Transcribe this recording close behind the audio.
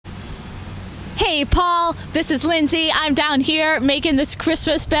Hey Paul, this is Lindsay. I'm down here making this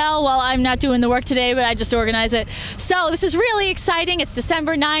Christmas bell. Well, I'm not doing the work today, but I just organize it. So this is really exciting. It's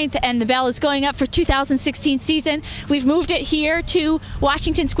December 9th and the bell is going up for 2016 season. We've moved it here to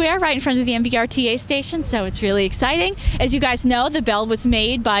Washington Square right in front of the MBRTA station, so it's really exciting. As you guys know, the bell was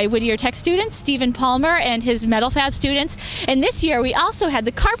made by Whittier Tech students, Stephen Palmer and his Metal Fab students. And this year we also had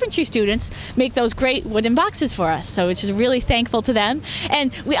the carpentry students make those great wooden boxes for us, so which is really thankful to them.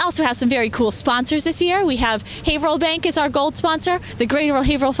 And we also have some very cool sponsors this year. We have Haverhill Bank as our gold sponsor, the Greater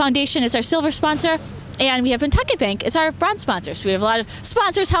Haverhill Foundation is our silver sponsor, and we have Pentucket Bank as our bronze sponsor. So we have a lot of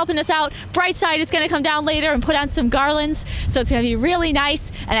sponsors helping us out. Brightside is going to come down later and put on some garlands, so it's going to be really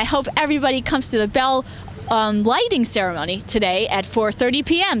nice, and I hope everybody comes to the bell lighting ceremony today at 4:30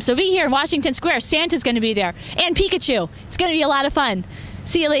 p.m. So be here in Washington Square. Santa's going to be there, and Pikachu. It's going to be a lot of fun.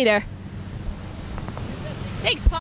 See you later. Thanks, Paul.